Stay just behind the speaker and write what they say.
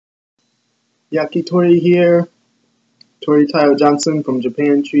Yakitori here, Tori Taiyo Johnson from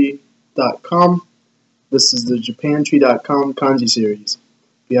JapanTree.com. This is the JapanTree.com Kanji series.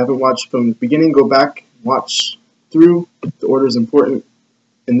 If you haven't watched from the beginning, go back, watch through. The order is important.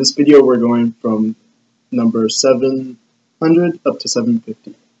 In this video, we're going from number 700 up to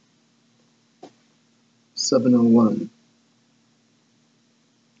 750. 701.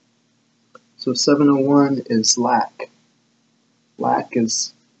 So 701 is lack. Lack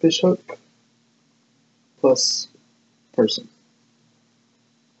is fishhook plus person.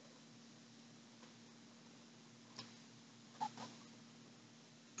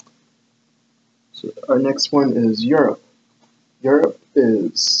 So our next one is Europe. Europe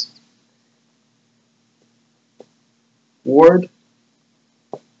is ward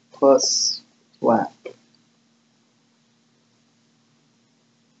plus lack.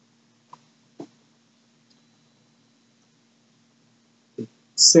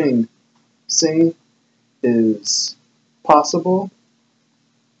 Sing. Sing is possible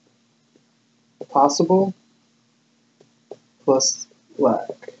plus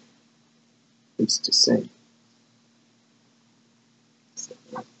lack. It's to sing.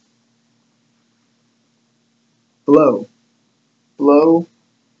 Blow. Blow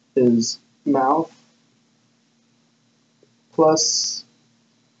is mouth plus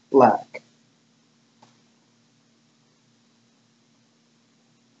lack.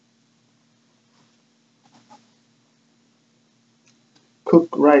 Cook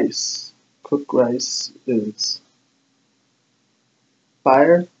rice. Cook rice is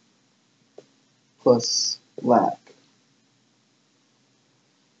fire plus lack.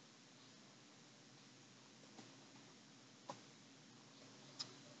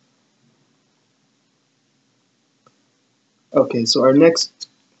 Okay, so our next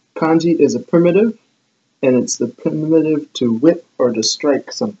kanji is a primitive, and it's the primitive to whip or to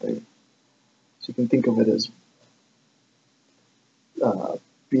strike something. So you can think of it as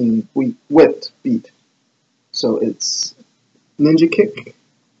being whipped, beat. So it's ninja kick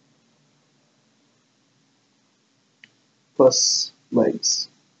plus legs.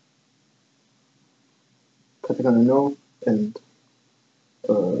 Katakana no and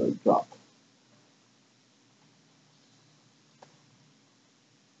drop.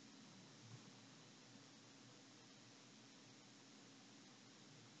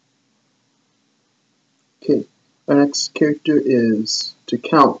 Okay, our next character is to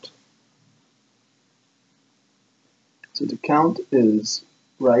count. So to count is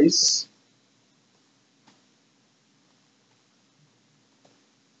rice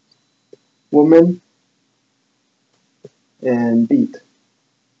woman and beat.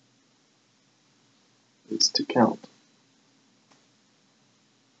 It's to count.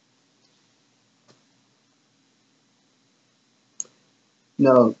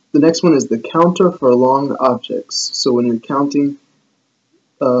 Now, the next one is the counter for long objects. So when you're counting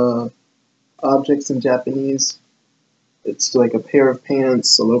objects in Japanese, it's like a pair of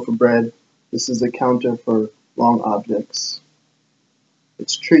pants, a loaf of bread. This is the counter for long objects.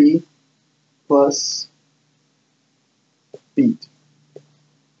 It's tree plus beat.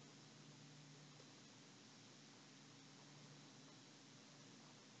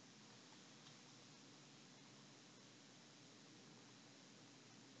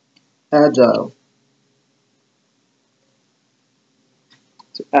 Agile.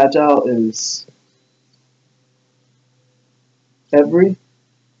 So agile is every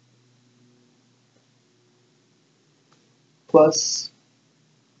plus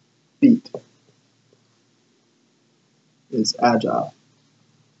beat is agile.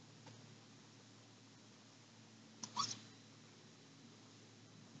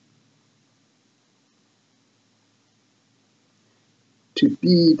 To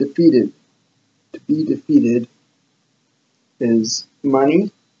be defeated. To be defeated is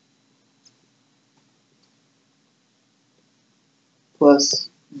money plus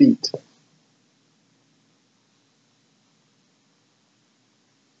beat.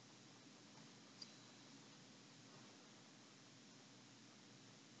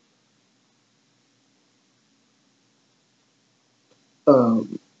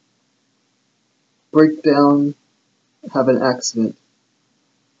 Break down, have an accident.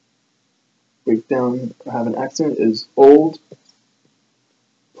 Break down or have an accident is old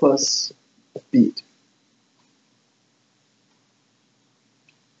plus beat.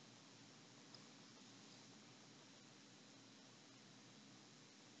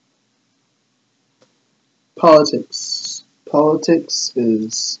 Politics. Politics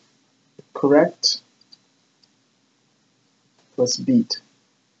is correct plus beat.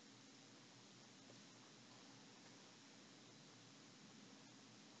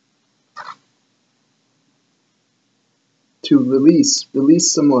 to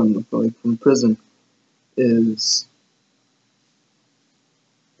release someone like from prison is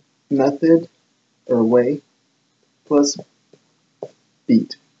method or way plus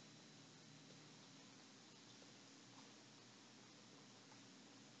beat.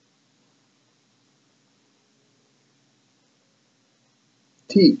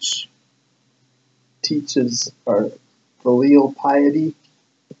 Teach. Teaches our filial piety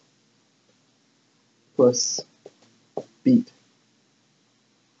plus beat.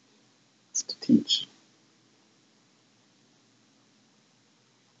 It's to teach.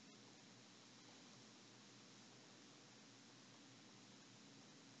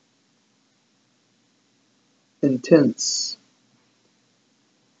 Intense.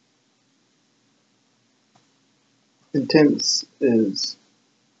 Intense is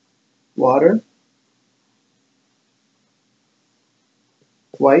water,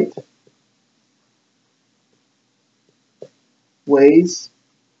 white, ways,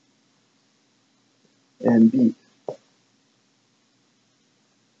 and beat.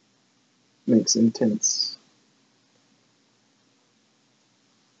 Makes intense.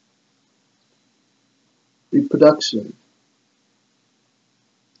 Reproduction.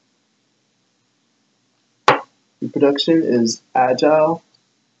 Reproduction is agile,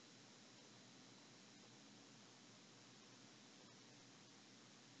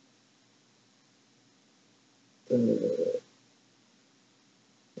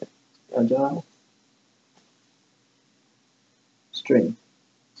 agile, string,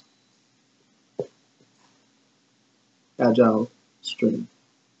 agile, string.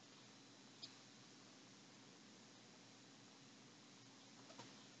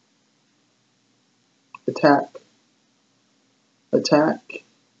 Attack. Attack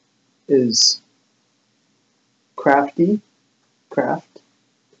is crafty, craft,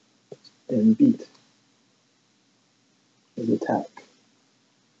 and beat is attack.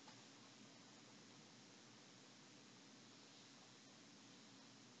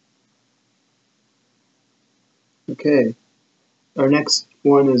 Okay, our next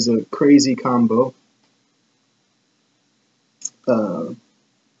one is a crazy combo.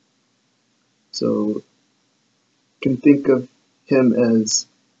 So you can think of him as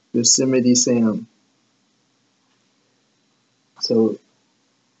Yosemite Sam. So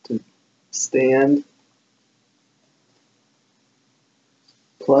to stand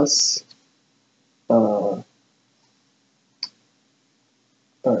plus an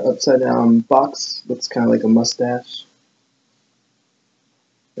upside down box looks kind of like a mustache,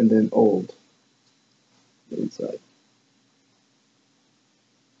 and then old inside.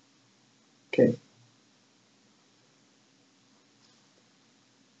 Okay.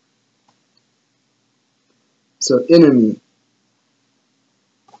 So enemy.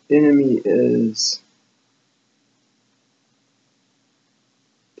 Enemy is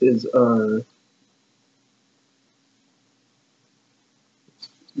our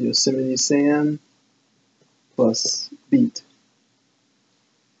Yosemite Sam plus beat.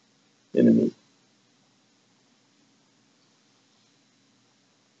 Enemy.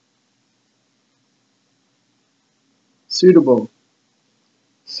 Suitable.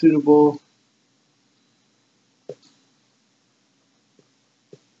 Suitable.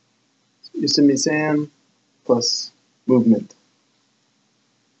 Yosemite Sam plus movement.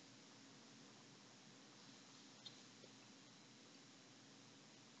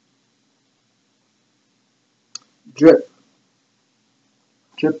 Drip.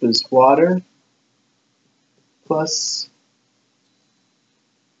 Drip is water plus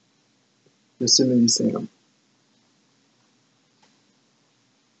Yosemite Sam.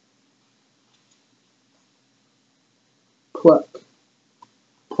 Pluck.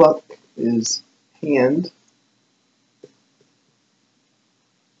 Pluck is hand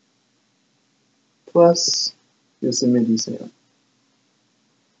plus Yosemite Sam.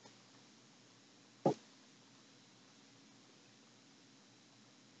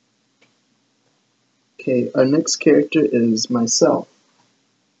 Okay, our next character is myself,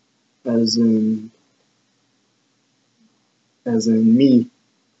 as in me,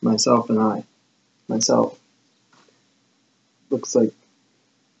 myself and I. Myself looks like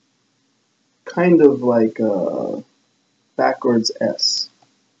kind of like a backwards S.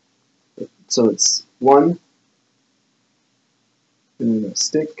 So it's 1, and then a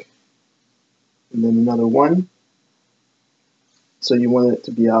stick, and then another 1. So you want it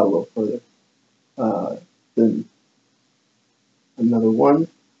to be out a little further. Then another 1,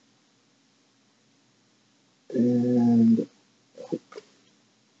 and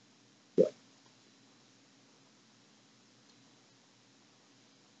yeah.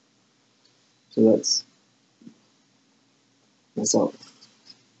 So that's myself.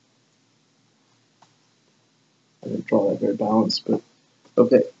 I didn't draw that very balanced, but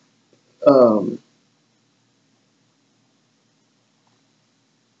okay.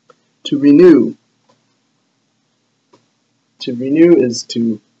 To renew. To renew is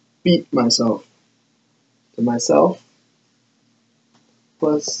to beat myself. To myself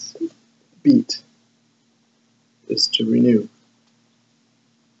plus beat is to renew.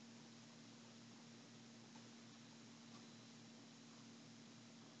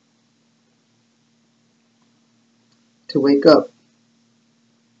 To wake up.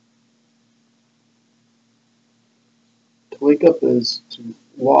 To wake up is to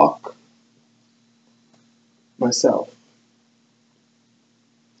walk myself.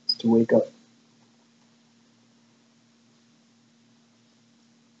 It's to wake up.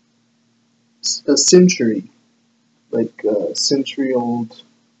 A century, like a century-old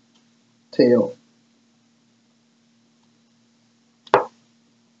tale.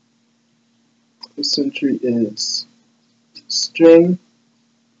 A century is string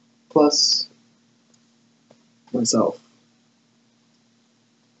plus myself.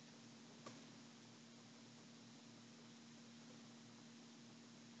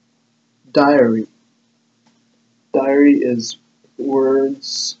 Diary. Diary is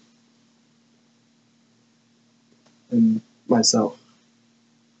words and myself.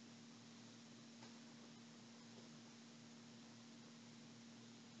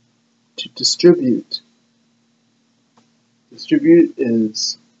 To distribute. Distribute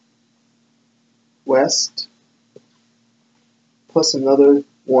is west plus another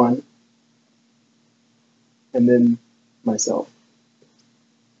one and then myself.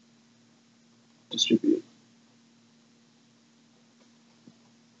 Distribute.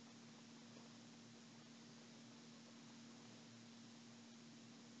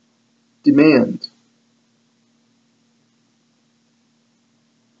 Demand.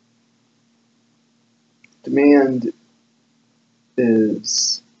 Demand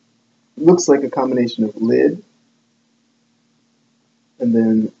looks like a combination of lid and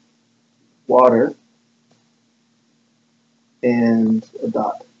then water and a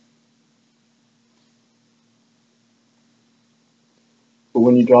dot. But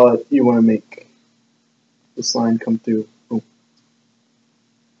when you draw it, you want to make this line come through. Boom.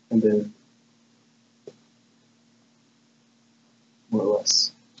 And then more or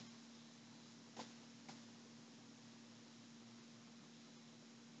less.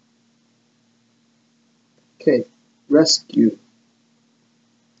 Okay, rescue.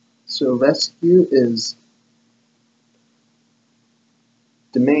 So rescue is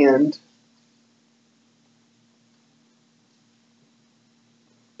demand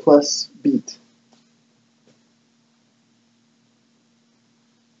plus beat.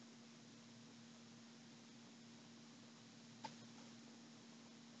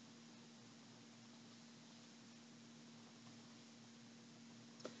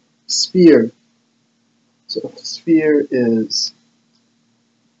 Sphere. So sphere is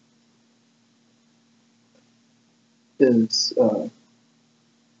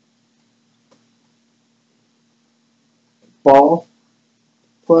ball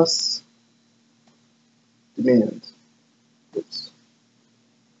plus demand. Oops.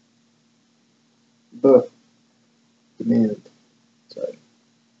 Demand. Sorry.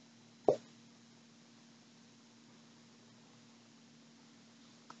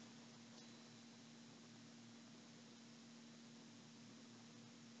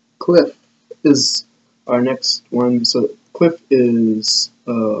 Cliff is our next one. So cliff is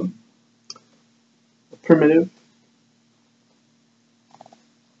a primitive.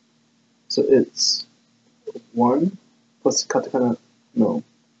 So it's 1 plus katakana. No,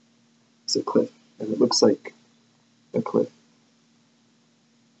 it's a cliff, and it looks like a cliff.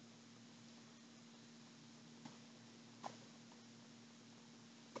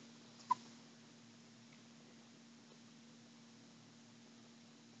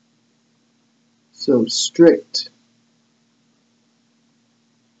 So strict.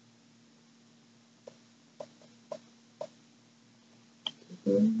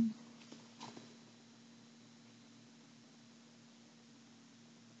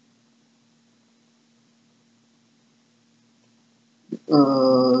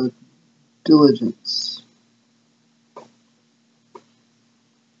 Diligence.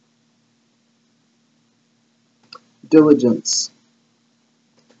 Diligence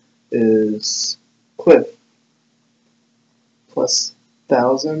is cliff plus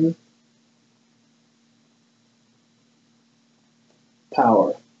 1,000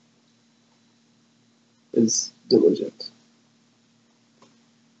 power is diligent.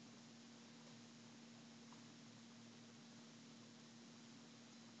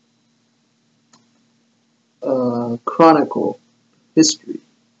 chronicle, history,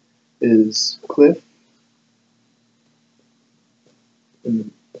 is cliff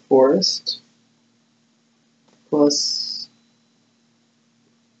in the forest plus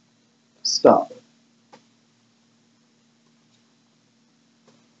stop.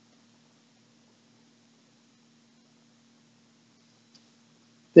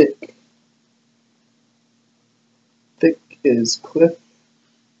 Thick. Thick is cliff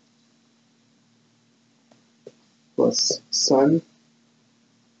plus sun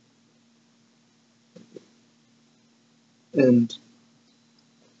and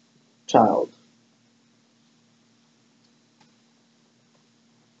child.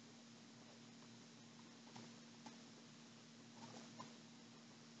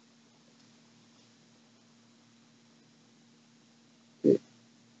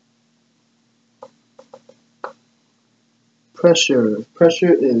 Pressure.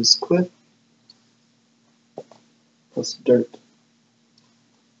 Pressure is cliff plus dirt.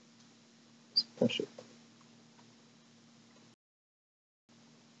 It's pressure.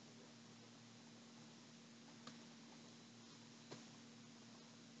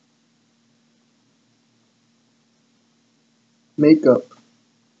 Makeup.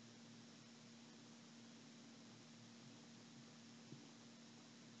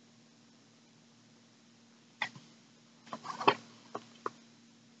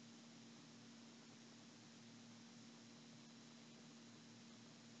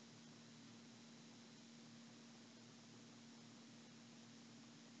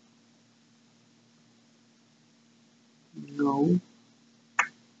 No.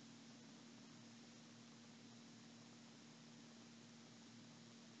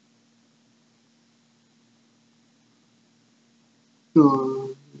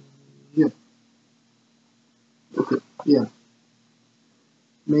 Yeah. Okay. Yeah.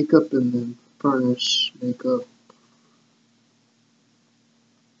 Makeup and then furnish makeup.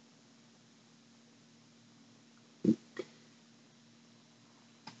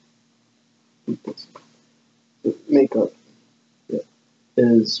 Makeup, yeah,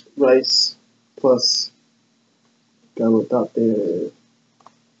 is rice plus, got a little dot there,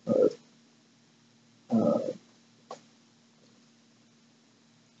 uh,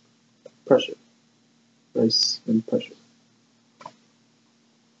 pressure. Rice and pressure.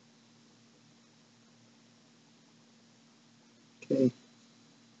 Okay.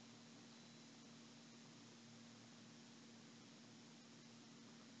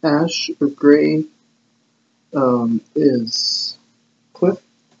 Ash or gray is cliff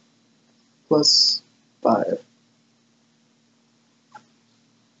plus fire.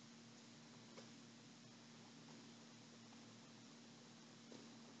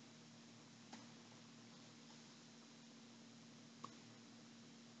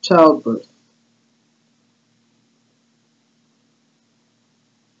 Childbirth.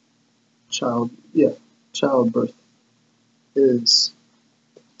 Childbirth is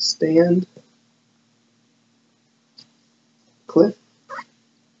stand, cliff,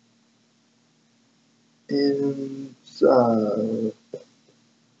 and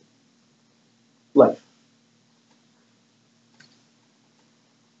life.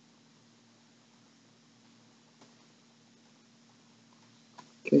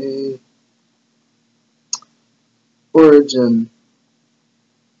 Okay. Origin,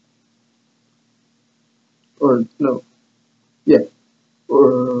 or no, yeah,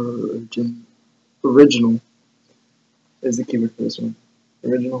 original is the keyword for this one.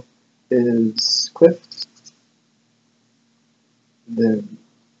 Original is cliff, then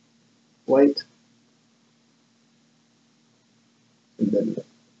white, and then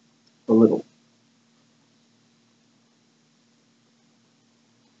a little.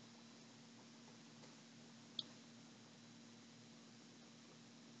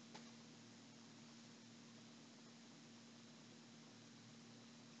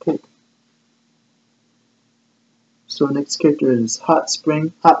 Okay. So next character is hot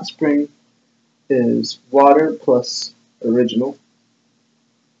spring. Hot spring is water plus original.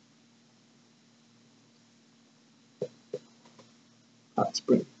 Hot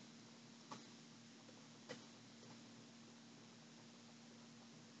spring.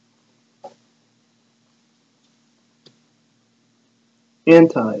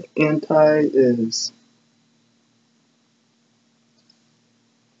 Anti. Anti is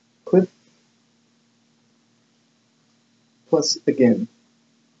cliff plus again.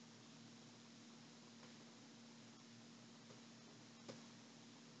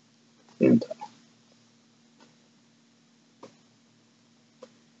 Anti.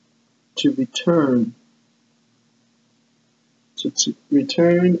 To return. So to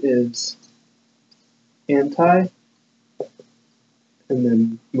return is anti, and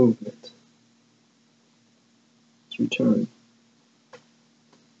then movement. Let's return.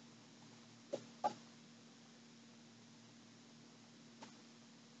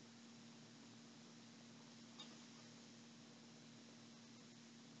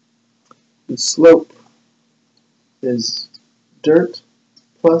 The slope is dirt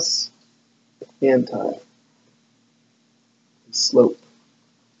plus anti. Slope.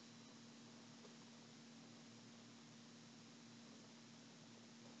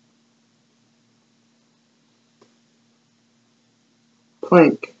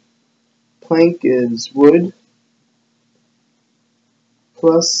 Plank. Plank is wood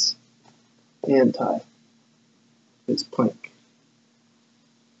plus anti. Is plank.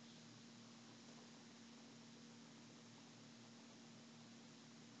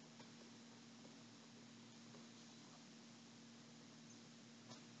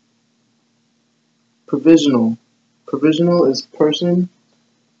 Provisional. Provisional is person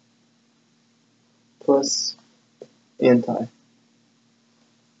plus anti.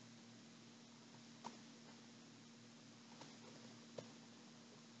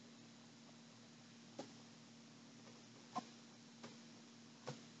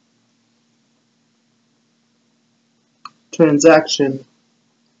 Transaction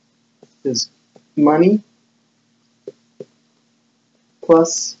is money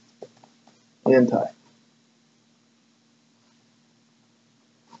plus anti.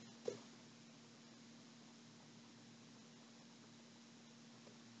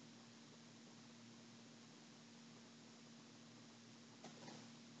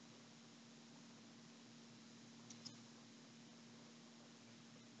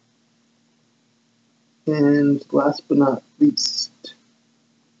 And last but not least,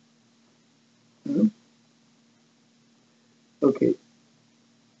 okay,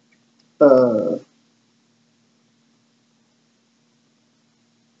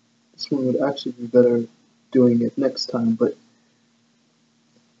 this one would actually be better doing it next time, but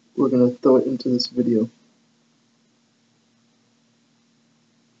we're going to throw it into this video.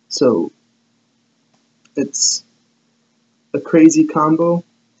 So, it's a crazy combo.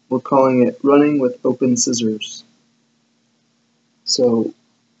 We're calling it running with open scissors. So,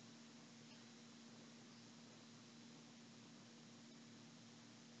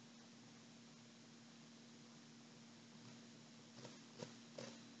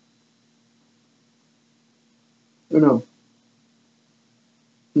 oh no,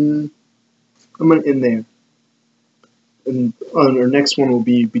 I'm going to end there. And our next one will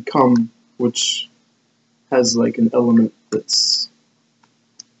be become, which has like an element that's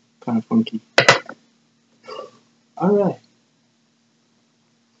kind of funky. Alright.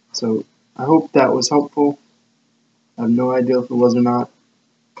 So, I hope that was helpful. I have no idea if it was or not.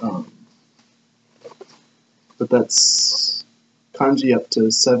 But that's kanji up to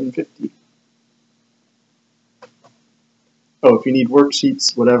 750. Oh, if you need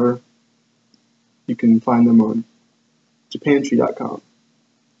worksheets, whatever, you can find them on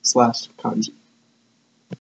japantree.com/kanji.